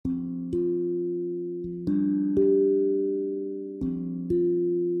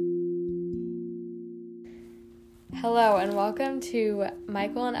Hello and welcome to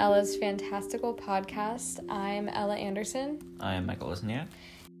Michael and Ella's Fantastical Podcast. I'm Ella Anderson. I am Michael Lisniak.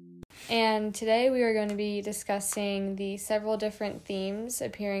 And today we are going to be discussing the several different themes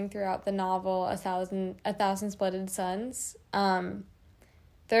appearing throughout the novel A Thousand Splendid Suns.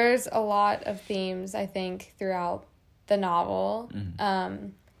 There's a lot of themes, I think, throughout the novel.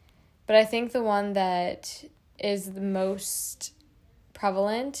 But I think the one that is the most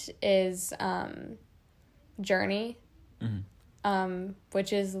prevalent is journey,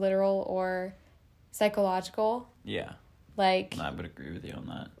 which is literal or psychological. Yeah. Like, I would agree with you on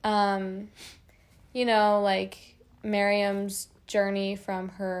that. Like Miriam's journey from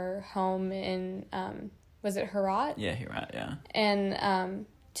her home in, was it Herat? Yeah, Herat, yeah. And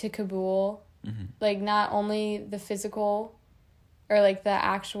to Kabul. Like, not only the physical or, like, the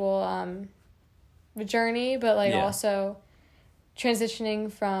actual journey, but, like, also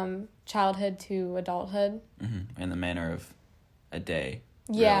transitioning from childhood to adulthood. In the manner of a day.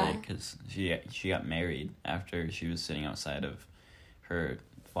 Yeah. Really, because she got married after she was sitting outside of her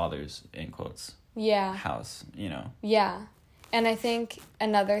father's, in quotes, house, Yeah. And I think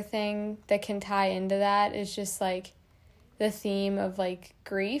another thing that can tie into that is just, like, the theme of, like,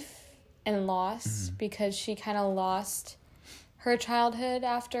 grief and loss, because she kind of lost her childhood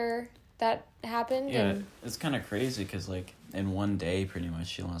after that happened. Yeah, and it's kind of crazy because, like, in one day, pretty much,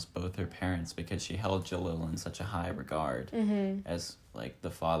 she lost both her parents because she held Jalil in such a high regard as, like, the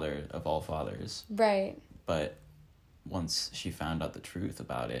father of all fathers. Right. But once she found out the truth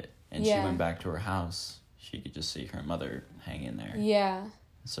about it and she went back to her house, she could just see her mother hanging there. Yeah.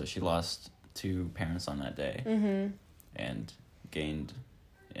 So she lost two parents on that day and gained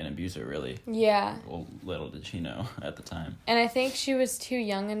an abuser, really. Yeah. Well, little did she know at the time. And I think she was too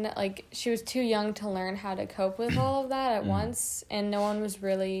young to learn how to cope with all of that at once, and no one was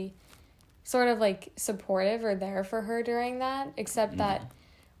really sort of, like, supportive or there for her during that, except that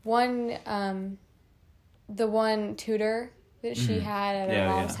the one tutor that she had at her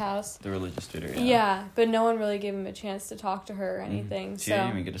mom's house. The religious tutor, Yeah, but no one really gave him a chance to talk to her or anything. She didn't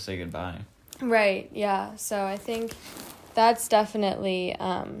even get to say goodbye. Right, yeah. So I think that's definitely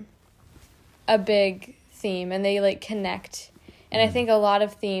a big theme, and they, like, connect. And I think a lot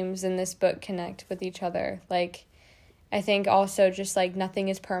of themes in this book connect with each other. Like, I think also just, like, nothing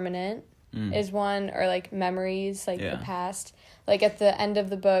is permanent is one, or, like, memories, like, the past. Like, at the end of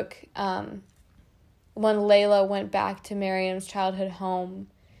the book, when Layla went back to Miriam's childhood home,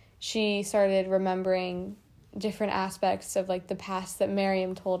 she started remembering different aspects of, like, the past that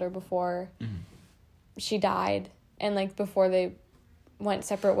Miriam told her before she died, and, like, before they went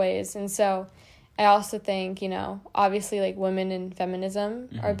separate ways. And so I also think, obviously, like, women in feminism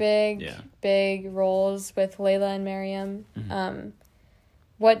are big roles with Layla and Miriam.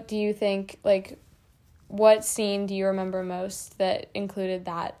 What do you think, like, what scene do you remember most that included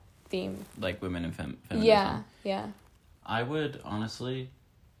that theme? Like, women in feminism? Yeah. I would, honestly,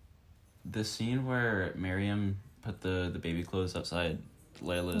 the scene where Miriam put the baby clothes outside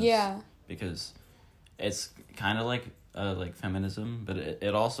Layla's... Yeah. Because it's kind of like feminism, but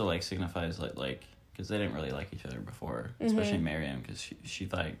it also, like, signifies, like, because they didn't really like each other before, especially Miriam, because she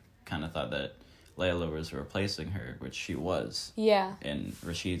kind of thought that Layla was replacing her, which she was. Yeah. In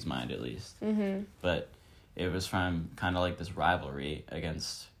Rashid's mind, at least. But it was from kind of like this rivalry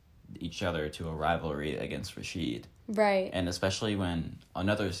against each other to a rivalry against Rashid. Right. And especially when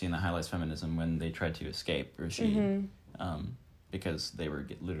another scene that highlights feminism, when they tried to escape Rashid, because they were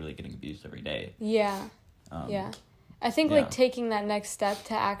literally getting abused every day. Yeah. I think, like, taking that next step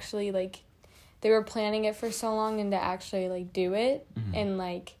to actually, like, they were planning it for so long, and to actually, like, do it and,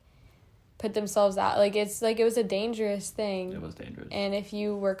 like, put themselves out. Like, it's, like, it was a dangerous thing. It was dangerous. And if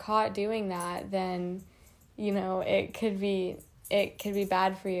you were caught doing that, then, it could be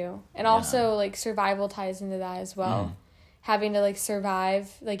bad for you. And also, like, survival ties into that as well. Having to, like,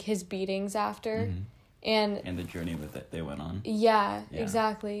 survive, like, his beatings after. And the journey that they went on. Yeah,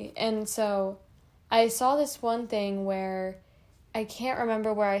 exactly. And so I saw this one thing where I can't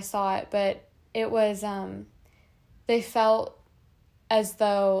remember where I saw it, but it was they felt as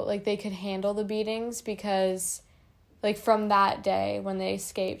though, like, they could handle the beatings because, like, from that day when they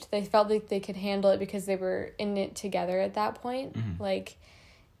escaped, they felt like they could handle it because they were in it together at that point. Like,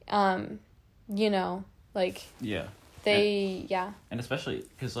 like, and especially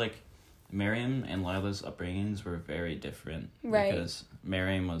because, like, Miriam and Lila's upbringings were very different. Right. Because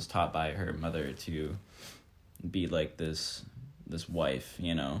Miriam was taught by her mother to be, like, this wife,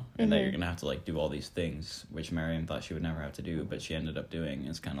 and that you're going to have to, like, do all these things, which Miriam thought she would never have to do, but she ended up doing.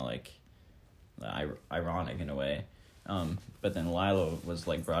 It's kind of, like, ironic in a way. But then Lila was,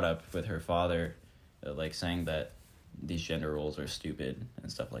 like, brought up with her father, like, saying that these gender roles are stupid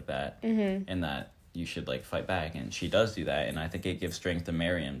and stuff like that, and that you should like fight back, and she does do that, and I think it gives strength to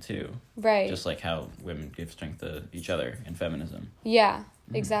Miriam too, right? Just like how women give strength to each other in feminism. Yeah,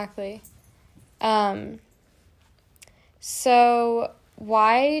 exactly. So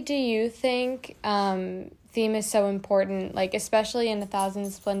why do you think theme is so important, like especially in A Thousand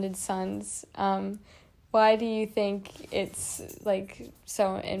Splendid Suns? Why do you think it's like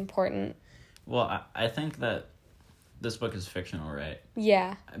so important? Well, I think that this book is fictional, right?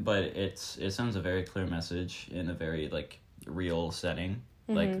 Yeah. But it sends a very clear message in a very like real setting.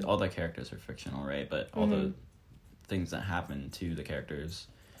 Like all the characters are fictional, right? But all the things that happen to the characters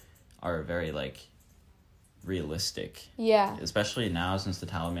are very like realistic. Yeah. Especially now since the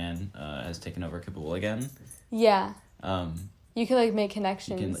Taliban has taken over Kabul again. Yeah. You can like make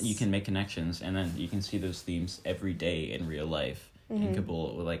connections. You can make connections, and then you can see those themes every day in real life in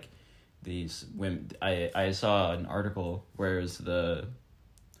Kabul. Like these women, I saw an article where it was the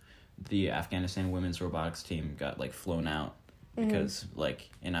Afghanistan women's robotics team got like flown out because like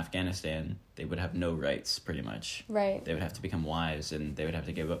in Afghanistan they would have no rights pretty much. Right. They would have to become wives, and they would have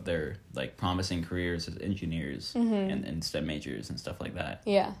to give up their like promising careers as engineers and STEM majors and stuff like that.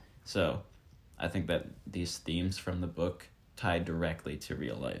 Yeah. So I think that these themes from the book tie directly to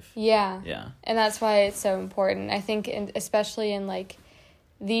real life. Yeah. Yeah. And that's why it's so important. I think especially in like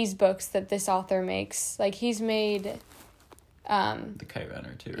these books that this author makes, like he's made The Kite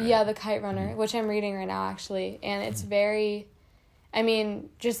Runner too, right? Yeah, The Kite Runner, which I'm reading right now actually, and it's very, I mean,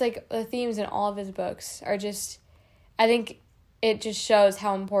 just like the themes in all of his books are just, I think it just shows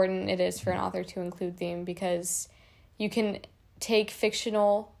how important it is for an author to include theme, because you can take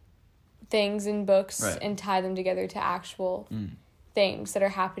fictional things in books and tie them together to actual things that are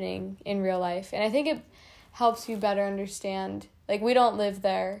happening in real life. And I think it helps you better understand, like we don't live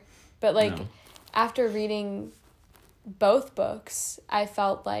there, but like after reading both books, I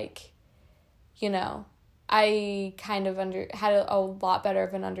felt like, you know, I kind of had a lot better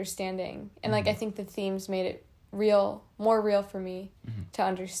of an understanding. And like I think the themes made it more real for me to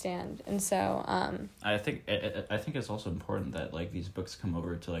understand. And so I think it's also important that like these books come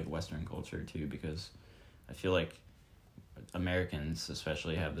over to like Western culture too, because I feel like Americans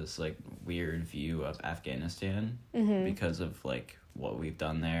especially have this like weird view of Afghanistan because of like what we've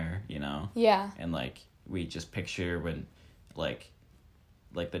done there, you know? Yeah. And like we just picture when like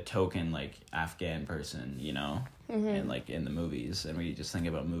the token like Afghan person, you know, and like in the movies, and we just think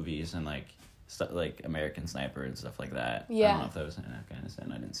about movies and like stuff like American Sniper and stuff like that. Yeah. I don't know if that was in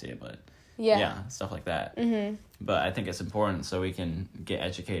Afghanistan. I didn't see it, but yeah, stuff like that. But I think it's important so we can get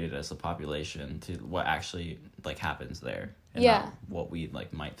educated as a population to what actually like happens there, and not what we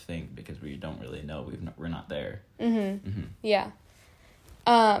like might think, because we don't really know. We're not there. Yeah.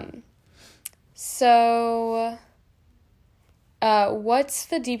 So what's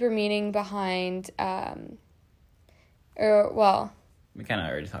the deeper meaning behind we kind of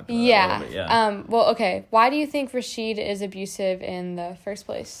already talked about that a little bit, yeah. Well, okay. Why do you think Rashid is abusive in the first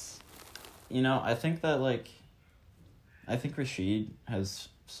place? You know, I think that Rashid has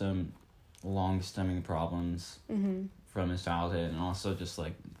some long-stemming problems from his childhood, and also just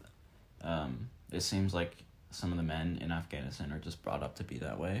like it seems like some of the men in Afghanistan are just brought up to be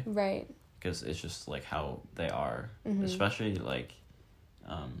that way. Right. Because it's just like how they are, especially like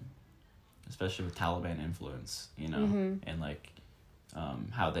especially with Taliban influence, you know, and like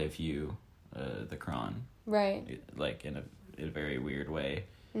how they view the Quran, right? Like in a very weird way.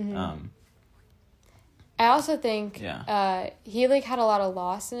 I also think he like had a lot of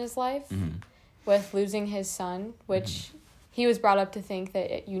loss in his life with losing his son, which he was brought up to think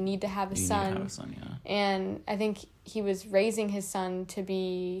that you need to have a son. And I think he was raising his son to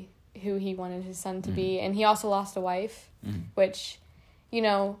be who he wanted his son to be, and he also lost a wife, which, you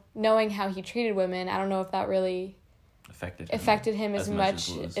know, knowing how he treated women, I don't know if that really affected him as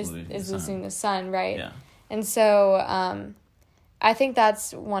much as losing the son, right? Yeah. And so I think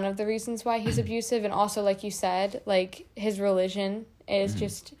that's one of the reasons why he's abusive, and also, like you said, like his religion is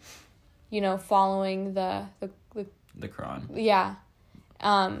just, you know, following the Quran. Yeah.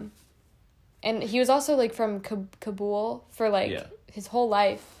 And he was also like from Kabul for like his whole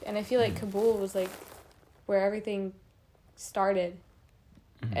life, and I feel like Kabul was like where everything started.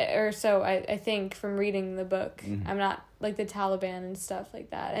 Or so I think from reading the book. I'm not like the Taliban and stuff like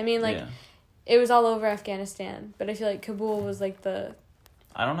that. I mean, like it was all over Afghanistan, but I feel like Kabul was like the...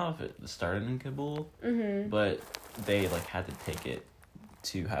 I don't know if it started in Kabul, but they like had to take it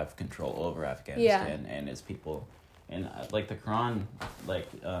to have control over Afghanistan and its people. And like the Quran, like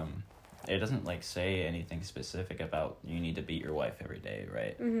it doesn't like say anything specific about you need to beat your wife every day,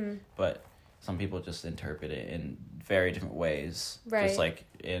 right? But some people just interpret it in very different ways. Right. Just like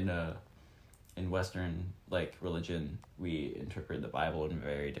in Western like religion, we interpret the Bible in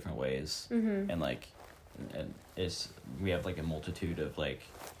very different ways, and like, and we have like a multitude of like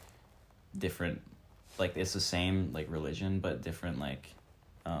different, like it's the same like religion but different like,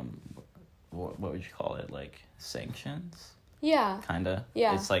 what would you call it, like sanctions? Yeah. Kinda.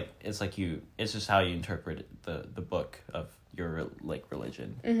 Yeah. It's just how you interpret the book of your like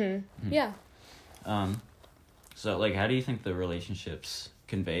religion. Mm-hmm. Yeah. So like, how do you think the relationships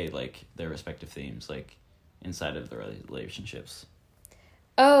convey like their respective themes like inside of the relationships?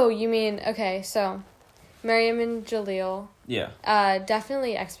 Oh, you mean, okay, so Miriam and Jaleel. Yeah.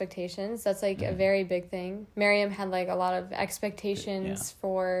 Definitely expectations. That's like a very big thing. Miriam had like a lot of expectations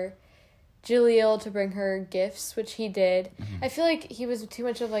for Jaleel to bring her gifts, which he did. I feel like he was too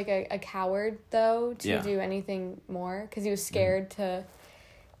much of like a coward though to do anything more, because he was scared to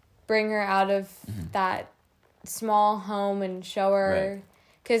bring her out of that small home and show her,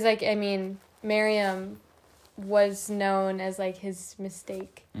 because like, I mean, Miriam was known as like his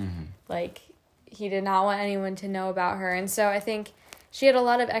mistake. Like, he did not want anyone to know about her, and so I think she had a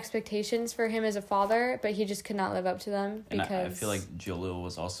lot of expectations for him as a father, but he just could not live up to them. Because and I feel like Jalil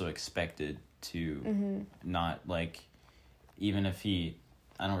was also expected to not, like, even if he,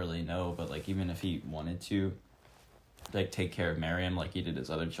 I don't really know, but like even if he wanted to like take care of Miriam like he did his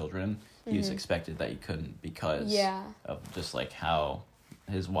other children, he was expected that he couldn't, because of just like how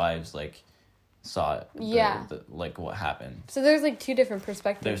his wives like saw it, like what happened. So there's like two different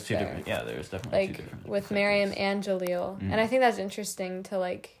perspectives. There's definitely like, two different with Miriam and Jaleel. And I think that's interesting to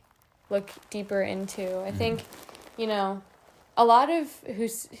like look deeper into. I think, you know, a lot of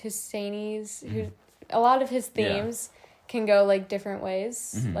Husseini's, a lot of his themes can go like different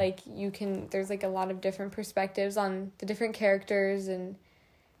ways. Like there's like a lot of different perspectives on the different characters and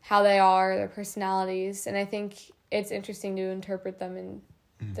how they are, their personalities, and I think it's interesting to interpret them in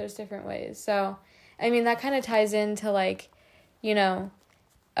those different ways. So, I mean, that kind of ties into like, you know,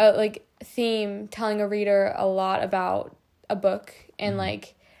 a like theme telling a reader a lot about a book, and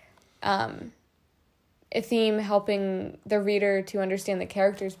like a theme helping the reader to understand the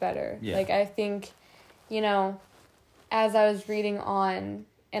characters better. Like, I think, you know, as I was reading on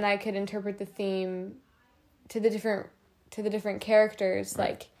and I could interpret the theme to the different characters,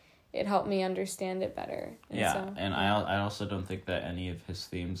 like, it helped me understand it better. And I also don't think that any of his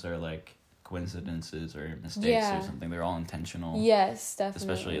themes are like coincidences or mistakes or something. They're all intentional. Yes,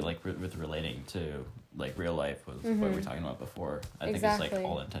 definitely. Especially like with relating to like real life, with what we were talking about before. I think it's like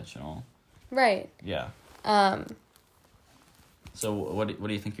all intentional. Right. Yeah. So what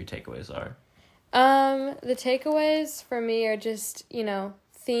do you think your takeaways are? The takeaways for me are just, you know,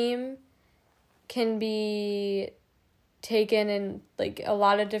 theme can be taken in like a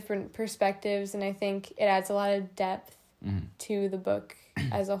lot of different perspectives, and I think it adds a lot of depth to the book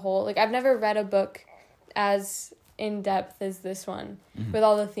as a whole. Like, I've never read a book as in depth as this one with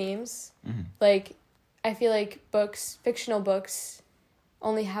all the themes. Like, I feel like fictional books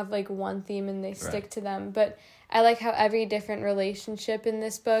only have like one theme and they stick to them, but I like how every different relationship in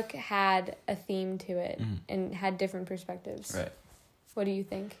this book had a theme to it and had different perspectives. Right. What do you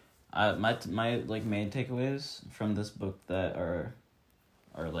think? My like main takeaways from this book that are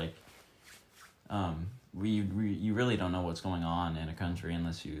like, you really don't know what's going on in a country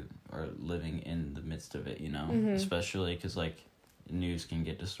unless you are living in the midst of it, you know. Especially because like news can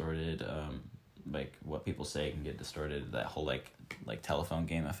get distorted, like what people say can get distorted. That whole like telephone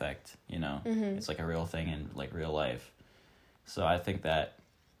game effect, you know. It's like a real thing in like real life. So I think that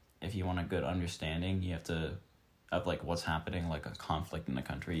if you want a good understanding, you have to, of like what's happening, like a conflict in the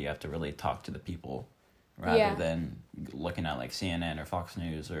country, you have to really talk to the people rather than looking at like CNN or Fox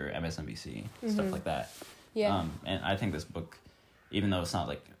News or MSNBC, stuff like that. And I think this book, even though it's not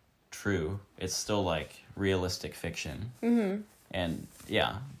like true, it's still like realistic fiction. And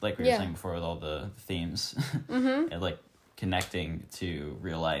like we were saying before with all the themes, and like connecting to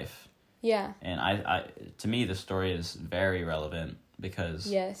real life. And I to me the story is very relevant because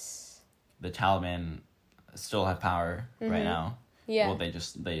the Taliban still have power right now. Well,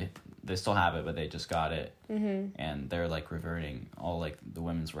 they still have it, but they just got it. And they're like reverting all like the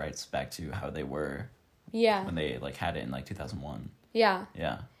women's rights back to how they were when they like had it in like 2001.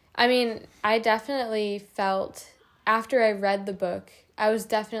 I mean, I definitely felt, after I read the book, I was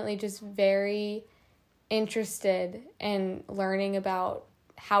definitely just very interested in learning about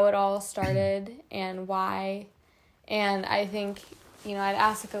how it all started and why. And I think, you know, I'd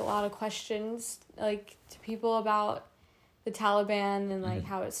ask like a lot of questions like to people about the Taliban and like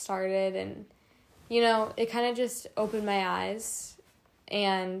how it started, and you know, it kind of just opened my eyes.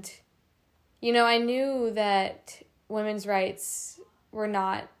 And I knew that women's rights were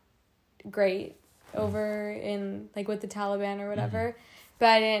not great over in, like, with the Taliban or whatever, but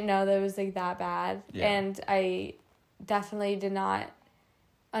I didn't know that it was, like, that bad. Yeah. And I definitely did not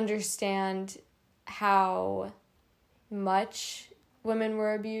understand how much women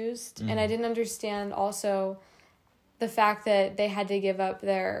were abused. And I didn't understand also the fact that they had to give up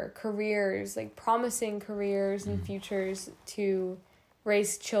their careers, like promising careers and futures, to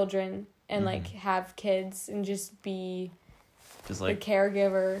raise children and like have kids and just be like the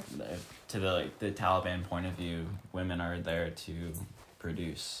caregiver. To the Taliban point of view, women are there to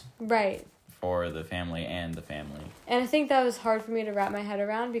produce. Right. For the family and the family. And I think that was hard for me to wrap my head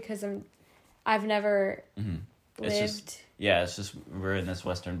around because I've never lived. It's just we're in this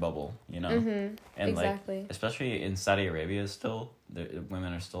Western bubble, and exactly. Like especially in Saudi Arabia, still the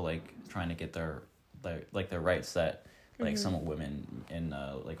women are still like trying to get their rights that like some women in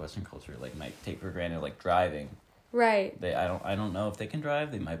like Western culture like might take for granted, like driving. Right. I don't know if they can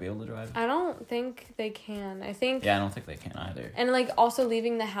drive. They might be able to drive. I don't think they can. I think. Yeah, I don't think they can either. And like also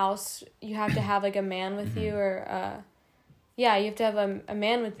leaving the house, you have to have like a man with you, or you have to have a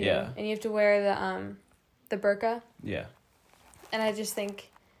man with you, and you have to wear the burqa. Yeah. And I just think,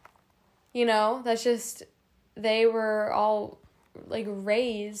 that's just, they were all, like,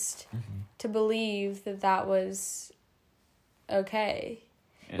 raised to believe that was okay.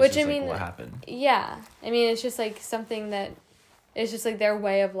 Which, I mean, what happened? Yeah. I mean, it's just, like, something that, it's just, like, their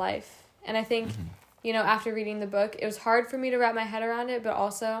way of life. And I think, after reading the book, it was hard for me to wrap my head around it, but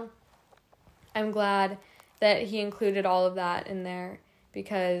also I'm glad that he included all of that in there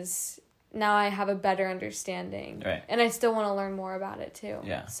because now I have a better understanding. Right. And I still want to learn more about it, too.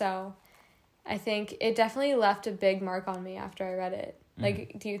 Yeah. So I think it definitely left a big mark on me after I read it.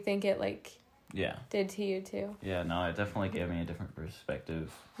 Like, do you think it, like, did to you, too? Yeah, no, it definitely gave me a different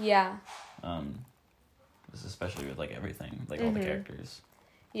perspective. Yeah. Especially with, like, everything, like, all the characters.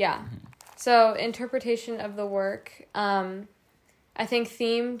 Yeah. So, interpretation of the work. I think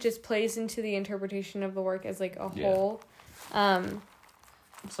theme just plays into the interpretation of the work as, like, a whole.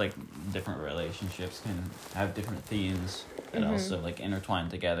 It's like different relationships can have different themes and also like intertwine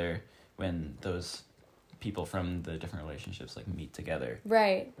together when those people from the different relationships like meet together.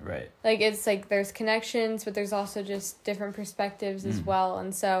 Right. Right. Like it's like there's connections, but there's also just different perspectives as well.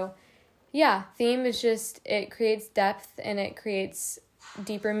 And so, theme is just, it creates depth and it creates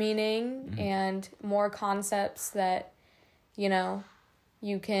deeper meaning and more concepts that,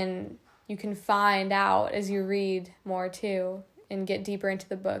 you can find out as you read more too. And get deeper into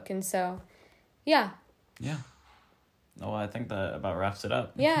the book. And so, yeah. Yeah. Well, I think that about wraps it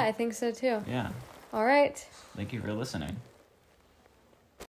up. Yeah, I think so too. Yeah. All right. Thank you for listening.